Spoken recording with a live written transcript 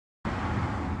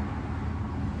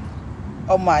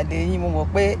ọmọ àlè yín mo mọ̀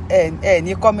pé ẹ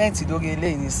ní kọ́mẹ́ǹtì lórí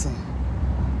eléyìí nísìn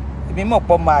èmi mọ̀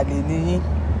pé ọmọ àlè ni yín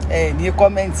ẹ ní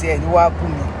kọ́mẹ́ǹtì ẹ ní wá bú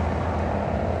mi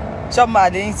ṣọ́mọ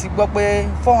àlè yín ti gbọ́ pé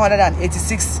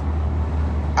 486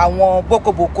 àwọn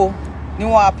bókobòko ni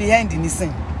wọ́n apprehend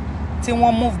nísìn tí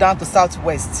wọ́n move down to south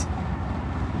west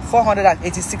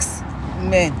 486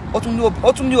 men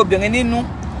ó tún ní obìnrin nínú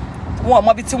wọn ò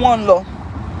mọ ibi tí wọ́n ń lọ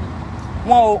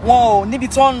wọn ò níbi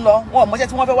tí wọ́n ń lọ wọn ò mọṣẹ́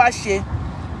tí wọ́n fẹ́ wá ṣe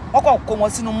wọ́n kàn kó wọn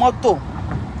sínú mọ́tò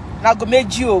láago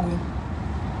 2 òru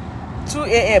 2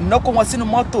 a.m. náà kó wọn sínú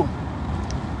mọ́tò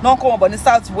náà kó wọn bọ̀ ní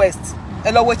south west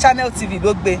ẹ lọ wo channel tv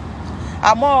ló gbé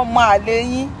àmọ́ ọmọ àlè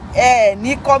yín ẹ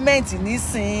ní kọ́mẹ́ǹtì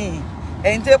nísìnyí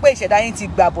ẹ̀yin tó pé ìṣẹ̀dá yín ti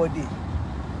gbà bọ̀dẹ̀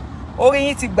orí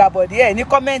yín ti gbà bọ̀dẹ̀ ẹ ní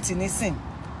kọ́mẹ́ǹtì nísìn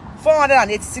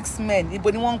 486 men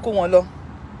ibo ni wọ́n ń kó wọn lọ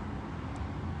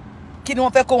kí ni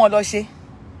wọ́n fẹ́ kó wọn lọ ṣe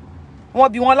wọ́n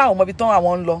bi wọ́n láwọn ọmọbi tán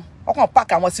àwọn ń lọ wọ́n kàn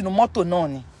pààkì àwọn sínú mọ́tò náà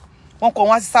ni wọ́n kọ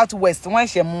wọn sí south west wọ́n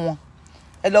ẹ̀ṣẹ̀ mú wọn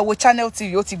ẹ lọ wo channel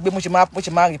tv ó ti gbé mo ṣe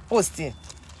máa repost ẹ̀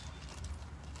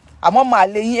àmọ́ màá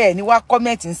lè yín ẹ̀ ní wá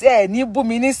kọ́mẹ́ǹtì ẹ̀ ní bú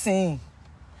mi nísìnyí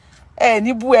ẹ̀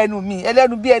ní bú ẹnu mi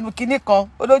ẹlẹ́nu bí ẹnu kinní kan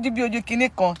olójú bí ojú kinní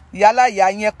kan ìyálà ìyá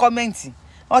yẹn kọ́mẹ́ǹtì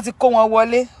wọ́n ti kó wọn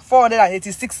wọlé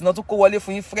 486 náà tún kó wọlé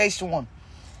fún yín fresh one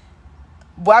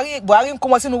Buhari ń kó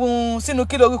wọn sínú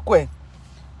kí lórúkọ ẹ̀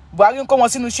Buhari ń kó wọn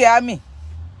sínú iṣẹ́ army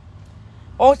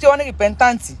ó ń ṣe wọ́n ní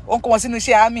repentant ó ń kó wọn sínú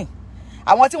iṣẹ́ army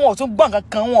àwọn tí wọn ò tún gbọ́ nǹkan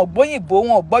kan wọn ò gbọ́ òyìnbó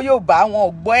wọn ò gbọ́ Yorùbá wọn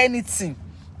ò gbọ́ anything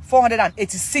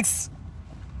 486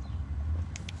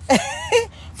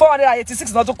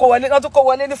 486 náà tún kó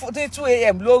wọlé ní 2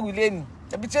 a.m. lóru lẹ́nu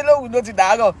ẹbí tí lóru ló ti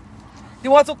dàárọ̀ ni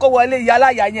wọ́n tún kó wọlé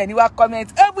ìyálàyà yẹn ní wá comment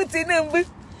every Tinubu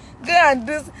go and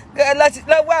do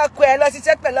lọ́wọ́ akọ ẹ̀ lọ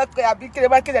ṣiṣẹ́ pẹ̀lú ọkọ àbí kí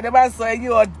lè bá ń sọ ẹ̀yìn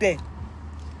ọ̀dẹ̀.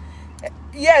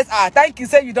 Yes, thank you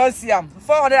say you don't see am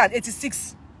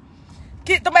 486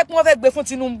 kí tó bá pé wọ́n fẹ́ gbé fún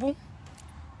Tinubu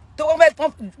tó wọ́n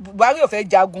fẹ́ Buhari ò fẹ́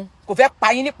jagun kò fẹ́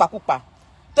pa yín nípakúpa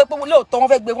tó pé lóòótọ́ wọ́n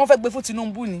fẹ́ gbé fún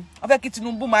Tinubu ni wọ́n fẹ́ kí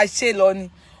Tinubu máa ṣe lọ ni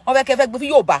wọ́n fẹ́ gbé fún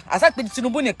Yorùbá àṣà pé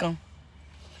Tinubu nìkan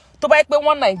tó bá pé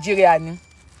wọ́n Nàìjíríà ni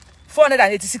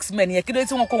 486 men yẹn kí ló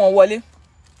tí wọ́n kó wọn wọlé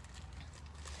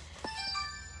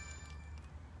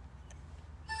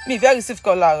mi fẹ́ receive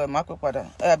call rẹ̀ máa pè padà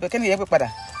kẹ́ni yẹn pè padà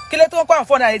kí ló tí wọ́n kó àwọn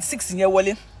 486 yẹn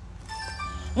wọlé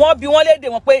wọ́n bi wọ́n léde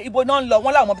wọn pé ibo náà ń lọ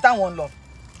wọ́n láwọn ọmọ bí táwọn ń lọ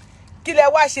kí lẹ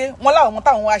wá ṣe wọ́n láwọn ọmọ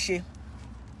táwọn wá ṣe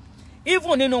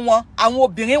even nínú wọn àwọn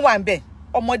obìnrin wà ń bẹ̀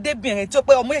ọmọdébìnrin tí ó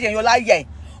pé ọmọ ìṣẹ̀yàn láyà ẹ̀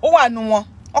ó wà nù wọn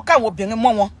ó ká àwọn obìnrin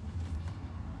mọ́ wọn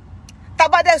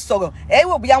tabadẹ sọ̀rọ̀ ẹ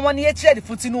wò bóyá wọ́n ní hatred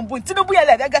fún Tinubu yẹn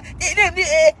lẹ́gẹ́gẹ́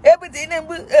ebi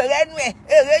Tinubu ẹ̀rẹ́nu ẹ̀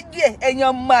ẹ̀rẹ́jú ẹ̀ ẹ̀yàn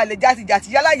ọmọ àlè jàtìjàtì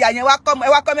yálà ìyá yẹn wá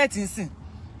kọ́mẹ̀tì nsìn.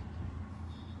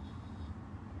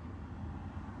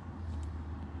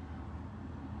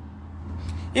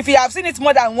 If you have seen it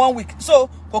more than 1 week so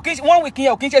 1 week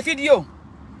yẹn ò kí n ṣe fídíò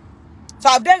so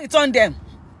have they returned them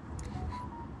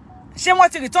ṣé wọ́n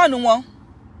ti return wọn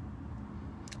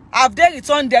have they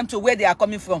returned them to where they are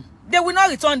coming from they will not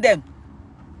return them.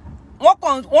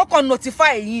 Wọ́n kàn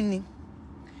notify yín ni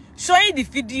showing the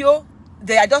video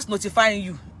they are just notifying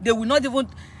you they will not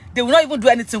even do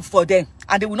anything for them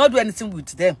and they will not do anything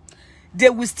with them they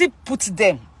will still put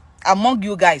them among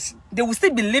you guys they will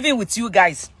still be living with you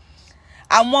guys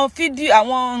àwọn video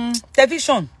àwọn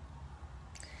television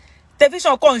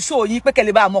kàn show yín pé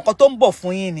kẹ́lẹ́ bá àmọ́ kan tó ń bọ̀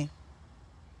fún yín ni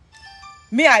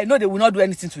me I know they will not do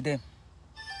anything to them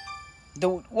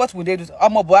what will they do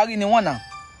ọmọ Buhari ni wọ́n náà.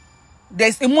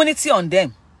 There's immunity on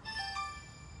them.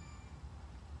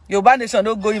 Yoruba nation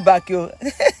no going back, yo.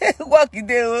 Work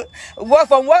there, work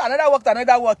from work, another work to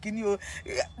another work in you.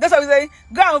 That's what we say.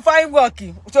 Go and find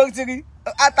working. So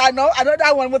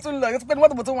another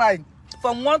one.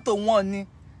 From one to one.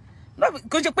 No,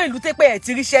 because you pay lute pay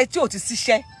tirishe tí ó ti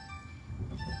ṣiṣẹ́.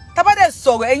 Tá bá dé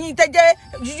sọ̀rọ̀ ẹ̀yin tẹ́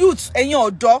jẹ́ youth ẹ̀yin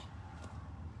ọ̀dọ́.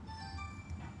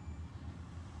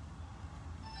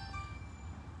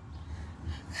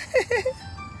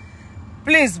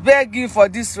 Please beg you for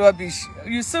this rubbish.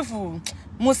 Yusuf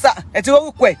Musa,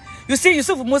 you see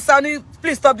Yusuf Musa,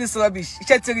 please stop this rubbish.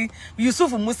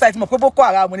 Yusuf Musa, it's my Boko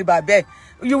Haram.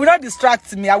 You will not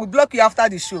distract me. I will block you after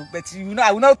the show, but you know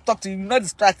I will not talk to you. You will not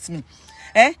distract me.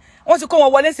 Once you come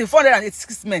on, one say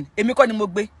 486 men. Emi ko ni mo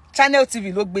gbe. Channel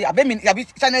TV ló gbé.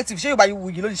 Àbí Channel TV.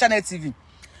 Ṣé you know Channel TV?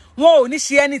 Wọ́n ò ní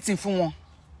share anything fún wọn.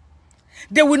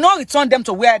 They will not return them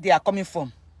to where they are coming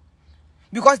from.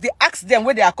 Because they ask them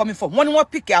where they are coming from. One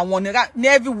pick one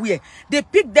everywhere. They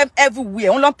pick them everywhere.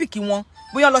 One don't pick one.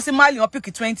 When you lọ sí Mali, one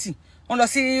pick 20. One lọ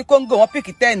sí Congo, one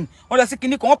pick 10. One lọ sí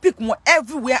Kiniko, one pick one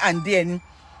everywhere and then.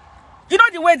 You know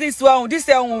the way this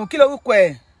kilo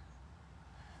ukwe.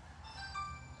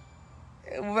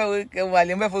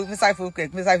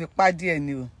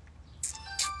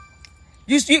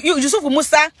 Yusuf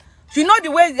Musa, you know the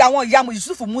way àwọn ìyá mo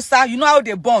Yusuf Musa, you know how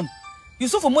they born.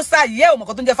 Yusuf Musa, yeah, ọmọ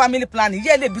kan tó ń jẹ́ family planning,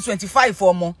 yeah, they be 25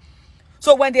 for ọmọ.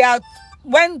 So when they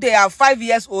are 5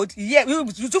 years old, yeah,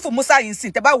 Yusuf Musa in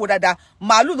sin, tẹ́ bá wò dáadáa,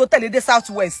 màálù ló tẹ̀lé dé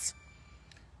Southwest.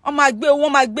 Wọ́n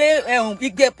máa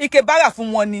gbé ike bára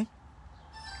fún wọn ni.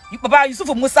 Baba Yusuf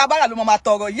Musa bára ló máa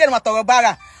tọrọ, yẹ́ ló máa tọrọ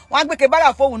bára. Wọ́n gbé ike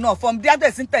bára fóun náà from there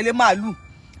to sin tẹ̀lé màálù.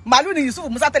 Màálù ni Yusuf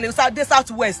Musa tẹ̀lé dé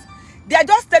Southwest. They are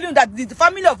just telling you that the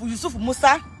family of Yusuf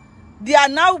Musa, they are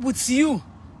now with you.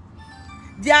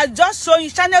 They are just showing,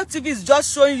 Channel TV is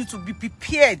just showing you to be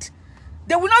prepared.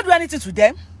 They will not do anything to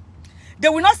them. They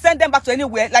will not send them back to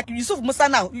anywhere. Like Yusuf Musa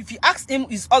now, if you ask him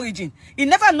his origin, he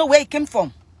never know where he came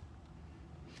from.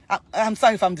 I'm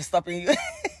sorry if I'm disturbing you.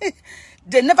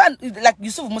 They never, like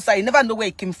Yusuf Musa, he never know where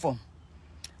he came from.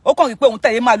 On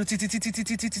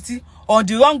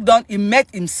the wrong dawn, he met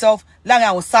himself lying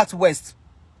on Southwest.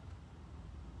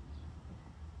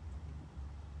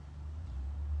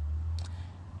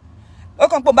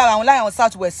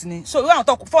 Southwest ni. So we want to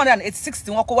talk 486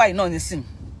 wọ́n kó wá iná nísìn.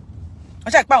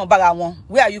 Wọ́n ṣe pa wọ́n bára wọn.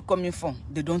 Where are you coming from?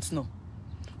 They don't know.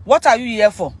 What are you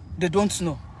here for? They don't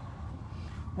know.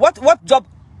 What type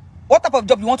of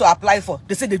job you want to apply for?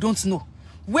 They say they don't know.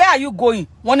 Where are you going?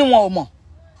 Wọ́n ní wọn ò mọ̀.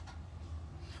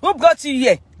 Who brought you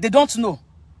here? They don't know.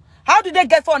 How did they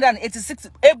get 486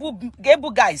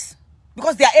 able guys?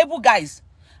 Because they are able guys.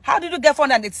 How did you get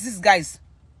 486 guys?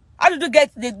 How did they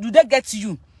get to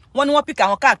you? Wọ́n ní wọ́n pick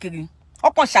àwọn káàkiri.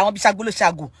 Ọkàn ṣà wọ́n bí ṣagolo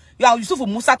ṣago. You are Yusuf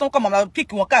Musa tó ń come and pick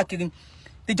wọn káàkiri.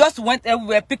 They just went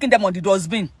everywhere picking them on the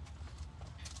dustbin.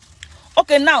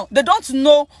 Okay, now they don't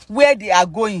know where they are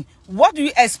going. What do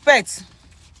you expect?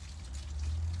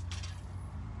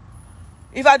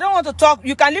 If I don't want to talk,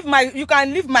 you can leave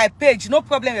my page. No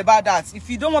problem about that. If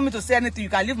you don't want me to say anything, you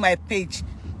can leave my page.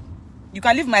 You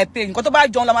can leave my page. Nǹkan tó bá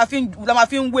John la ma fi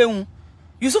ń wé un.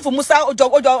 Yusuf Musa ojo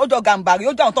gambari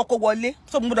ojo àwọn tó kó wọlé.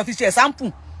 So mo do fi ṣe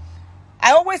example.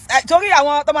 I always sorry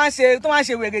àwọn tó máa ń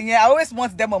ṣe wèrè yẹn. I always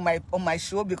want them on my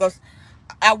show because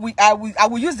I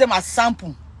will use them as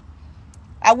sample.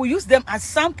 I will use them as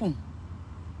sample.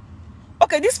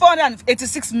 Okay, these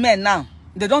 486 men now,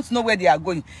 they don't know where they are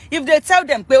going. If they tell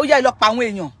them,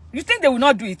 you think they will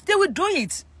not do it? They will do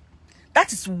it.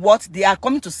 That is what they are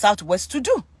coming to Southwest to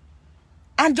do.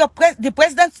 And the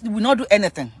president will not do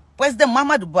anything. President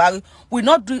Muhammadu Buhari will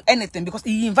not do anything because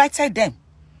he invited them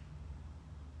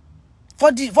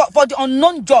for the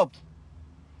unknown job.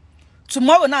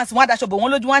 Tomorrow now, it's one that show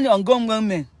on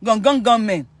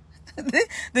gunmen.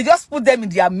 They just put them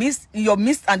in your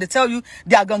midst, and they tell you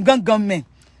they are gunmen.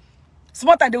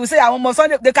 Small time they will say,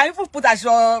 they can even put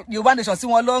Asho Yoruba Nation.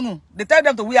 They tell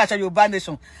them to wear Asho Yoruba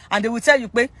Nation, and they will tell you,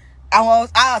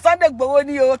 Sunday Igboho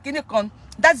ni o kini kan.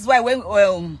 That's why when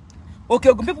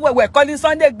people were calling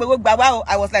Sunday Igboho Baba,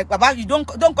 I was like, Baba, you don't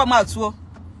come out, so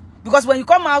because when you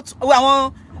come out, we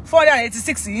are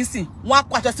 486 yìí wọ́n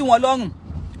kwacho sí wọn lọ́rùn,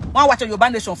 wọ́n watch Yoruba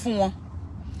Nation fún wọn.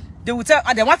 They will tell,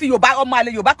 and they want to Yoruba or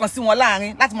Male Yoruba kan sí wọn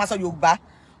láàrin láti máa sọ Yoruba.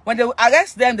 When they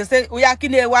arrest them, they say, oya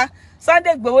kini ewa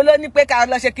Sunday Igboho ló ní pé ká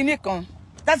lọ ṣe kini kan.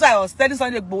 That's why I was telling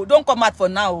Sunday Igboho, don't come out for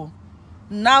now.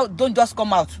 Now don't just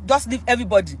come out. Just leave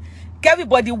everybody.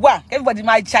 Everybody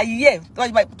might chaye.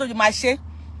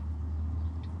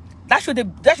 That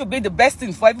should be the best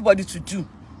thing for everybody to do.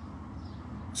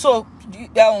 So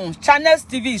Channels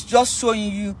TV is just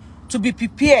showing you to be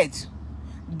prepared.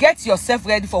 Get yourself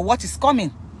ready for what is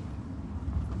coming.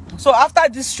 So after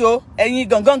this show, ẹ̀yin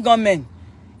gangan men,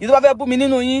 you don't have bú mi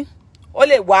nínú yín, ó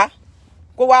lè wá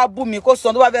kó wá bú mi kó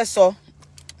sọ tó bá fẹ́ sọ.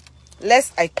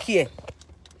 Lest I care.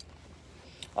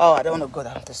 Oh, I don't want to go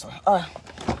down this one. Oh,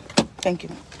 thank you.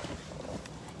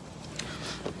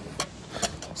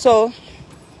 So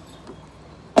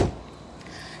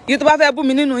you don't have bú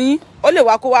mi nínú yín, ó lè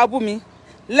wá kó wá bú mi.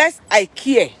 Lest I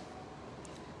care.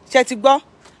 Ṣé ti gbọ́?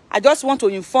 I just want to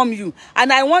inform you,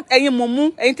 and I want ẹ̀yin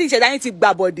mumu, ẹ̀yin tí ìṣẹ̀dá yín ti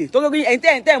gbà bọ̀dé. Tó lórí ẹ̀yin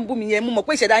tẹ́ ń bú mi yẹn, mo mọ̀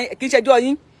pé ìṣẹ̀dá yín kì í ṣẹjọ́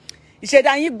yín.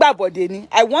 Ìṣẹ̀dá yín gbà bọ̀dé ni.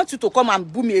 I want you to come and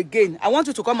boo me again. I want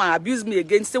you to come and abuse me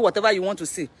again. Say whatever you want to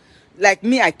say. Like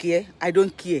me, I care. I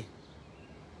don't care.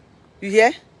 You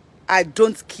hear? I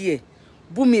don't care.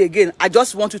 Boo me again. I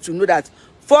just want you to know that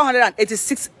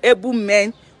 486 able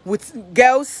men with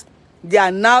girls, they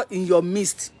are now in your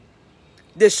midst.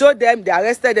 They showed them, they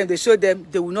arrested them, they showed them,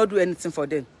 they will not do anything for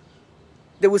them.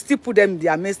 They will still put them in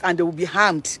their midst and they will be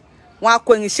harmed.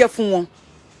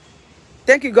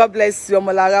 Thank you, God bless you.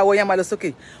 That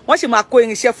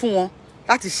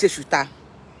is Sheshuta.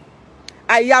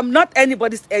 I am not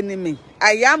anybody's enemy.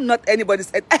 I am not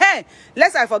anybody's enemy.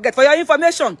 Lest I forget, for your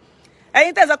information,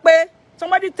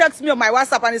 Somebody text me on my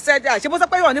WhatsApp and he said, "Ah, she must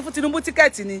pay on for Tinubu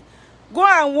ticket ni. Go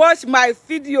and watch my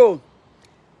video.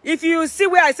 If you see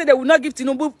where I said they will not give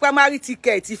Tinubu primary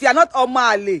ticket, if you are not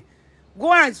Omale,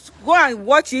 go and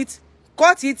watch it,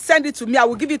 cut it, send it to me. I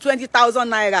will give you 20,000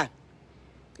 naira.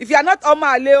 If you are not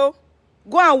Omale,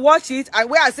 go and watch it. And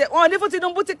where I say, oh, for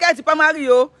Tinubu ticket primary,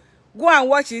 go and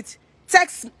watch it.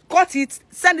 Text, cut it,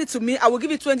 send it to me. I will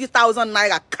give you 20,000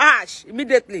 naira cash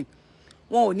immediately.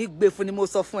 One need be for the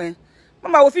most of when.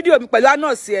 Mama, what video me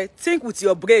pẹ̀lú think with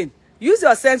your brain. Use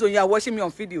your sense when you are watching me on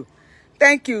video.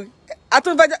 Thank you. I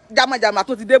don't jama I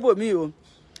don't debo me o.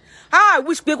 I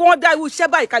wish people one die will share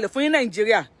by California,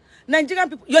 Nigeria. Nigerian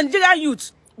people, your Nigerian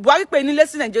youth. Buhari pe ni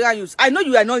lazy Nigerian youth. I know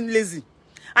you are not lazy.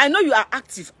 I know you are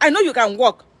active. I know you can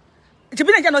work. Ṣebí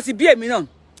Nigeria no si bí èmi náà.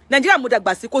 Nigeria mo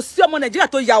dàgbà sí kò sí ọmọ Nigeria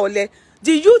tó ya ọ̀lẹ.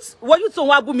 The youth, what you tó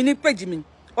wá bú mi ní page mi.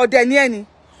 Ọ̀dẹ̀ ni ẹni.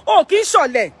 O kì í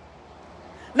ṣọ̀lẹ.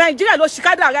 Nigeria ló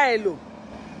ṣìkádà ara ẹ lò.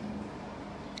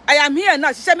 I am here now.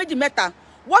 Ṣiṣẹ́ méjì mẹ́ta.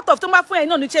 What of tó máa fún ẹ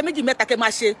náà ní ṣe méjì mẹ́ta kẹ́ máa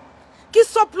ṣe. Kí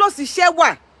surplus iṣẹ́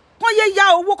wà. Kọ́n yé yá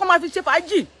owó kọ́n máa fi ṣe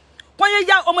fàájì. Kọ́n yé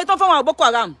yá ọmọ ìtàn fún àwọn Boko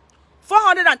Haram.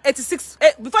 486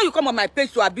 before you come on my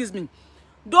page to abuse me.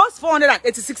 Those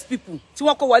 486 people tí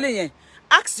wọ́n kó wọlé yẹn.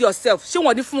 Ask yourself, ṣé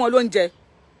wọ́n ní fún wọn lóúnjẹ?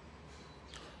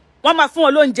 Wọ́n máa fún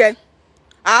wọn lóúnjẹ.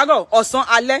 Àárọ̀, ọ̀sán,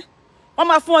 alẹ́. Wọ́n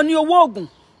máa fún wọn ní owó oògùn,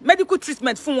 medical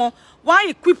treatment fún wọn. Wọ́n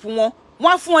equip wọn.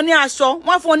 Wọ́n fún wọn ní aṣọ,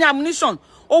 wọ́n fún wọn ní ammunition.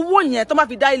 Owó yẹn tó máa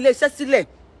fi dá ilé iṣẹ́ sílẹ̀.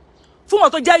 Fún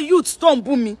wọn tó jẹ́ youth tó ń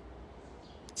bú mi.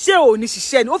 Ṣé ò ní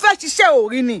ṣiṣẹ́ ni? Ó fẹ́ ṣiṣẹ́ ò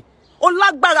rí ni. Ó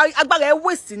lágbára agbára ẹ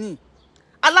waste ni.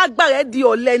 Alágbára ẹ di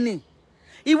ọ̀lẹ ni.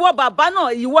 Ìwọ bàbá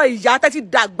náà, ìwọ ìyá tẹ́ ti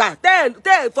dàgbà,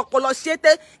 tẹ́ fọpọlọ ṣe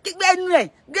tẹ́ kígbé ẹnu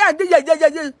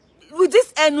ẹ̀. With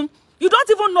this ẹnu, you don't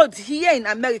even know here in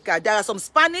America there are some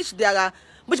Spanish, there are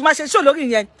which ma ṣe show lórí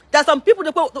yẹn. There are some people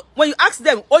that when you ask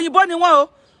them, òyìnbó ni wọ́n o.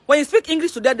 When you speak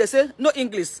English to them, they say no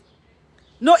English.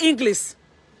 No English.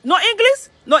 No English?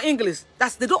 No English.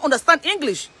 They don't understand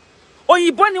English.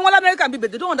 Òyìnbó ni wọ́n American people,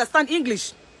 they don't understand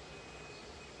English.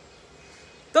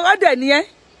 So ọ̀dẹ̀ ni ẹ́.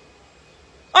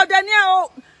 Ọ̀dẹ̀ ni ẹ́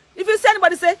o. If you see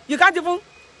anybody say you can't even,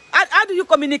 how do you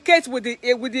communicate with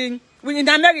in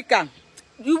America?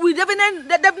 You will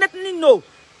definitely know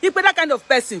if that kind of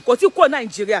person kò tí kó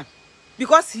Nigeria,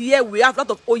 because here we have a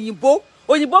lot of òyìnbó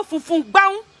funfun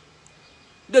gbáhùn.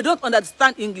 They don't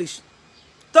understand English.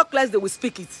 Talk less, they will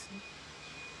speak it.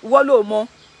 Wolo mo.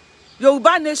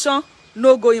 Yoruba nation,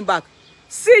 no going back.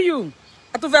 See you.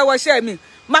 Atufe wo share me.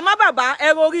 Mama baba,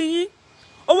 ero ri yin.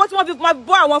 Owó tí wọ́n fi máa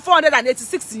bọ́ àwọn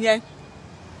 486 yẹn.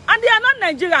 And they are not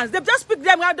Nigerians. They just pick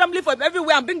them randomly from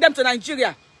everywhere and bring them to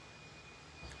Nigeria.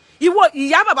 Ìwọ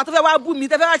ìyá bàbá tó fẹ́ wá bú mi,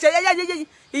 tẹ́ fẹ́ wá ṣe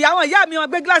ìyá wọn ìyá mi wọ́n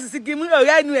gbé glass sí gimu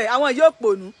ọ̀rẹ́ ẹnu ẹ̀, àwọn yóò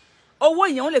pònú. Owó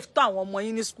yẹn wọ́n lè fi tọ́ àwọn ọmọ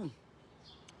yín ní school.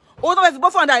 Owó tó fẹ́ fi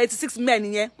bọ́ 486 men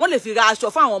yẹn, wọ́n lè fi ra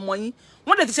aṣọ fún àwọn ọmọ yín.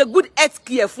 Wọ́n lè fi ṣe good health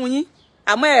care fún yín.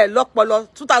 Àmọ́ ẹ lọ́pọlọ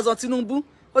 2000 Tinubu,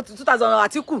 2000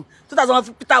 Atiku,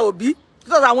 2000 Peter Obi,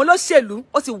 2000 àwọn olóṣèlú,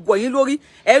 ó sì wọ̀ yín lórí.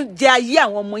 Ẹ jẹ ayé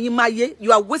àwọn ọmọ yín máyé.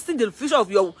 You are wasting the future of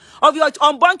your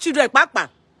unborn children pàápàá.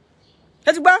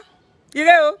 Ẹ ti gbọ́?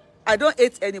 Ire o. I don't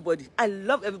hate anybody. I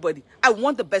love everybody. I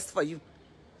want the best for you.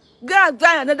 Go and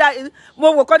find another.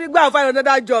 Mo wo kodi go and find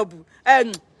another job.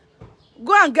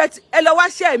 Go and get. Elo wa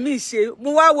share mi se.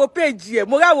 Mo wa wo page e.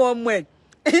 Mo ri àwọn ọmọ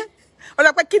ẹ.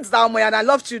 Ola pe kids are ọmọ and I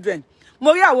love children.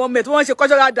 Mo ri àwọn ọmọ ẹ tí wọ́n ṣe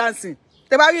cultural dancing.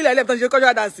 Tẹ́ bá rí ile tó ṣe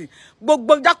cultural dancing.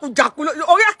 Gbogbo jakujaku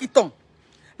orí akitan.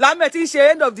 La me tin ṣe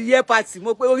end of the year party.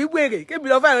 Mo pe orí wèrè. Ke bi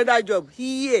lọ find another job.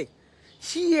 Here.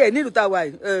 Ní ìlú ta wa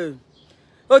yìí.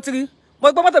 Ó ti rí. Mo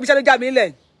gbọ́ mọ́tò bí ṣe ló já mi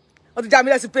lẹ̀. Wọ́n ti já mi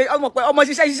lẹ̀ sí pé ọmọ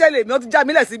ṣiṣẹ́ lè mi. Wọ́n ti já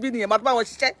mi lẹ̀ sí bí nìyẹn. Màá tó bá wọn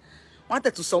ṣiṣẹ́. Wọ́n á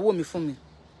tẹ̀tù sanwó mi fún mi.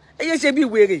 Ẹ yé ṣe bí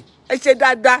wèrè. Ẹ ṣe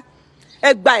dáadáa.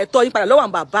 Ẹ gba ẹ̀tọ́ yín padà lọ́wọ́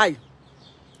àwọn bàbá yìí.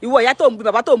 Ìwọ ìyá tó ń bú mi,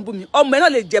 bàbá tó ń bú mi. Ọmọ ẹ náà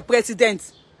lè jẹ president.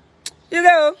 Ire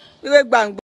o. Ire gbàngbà.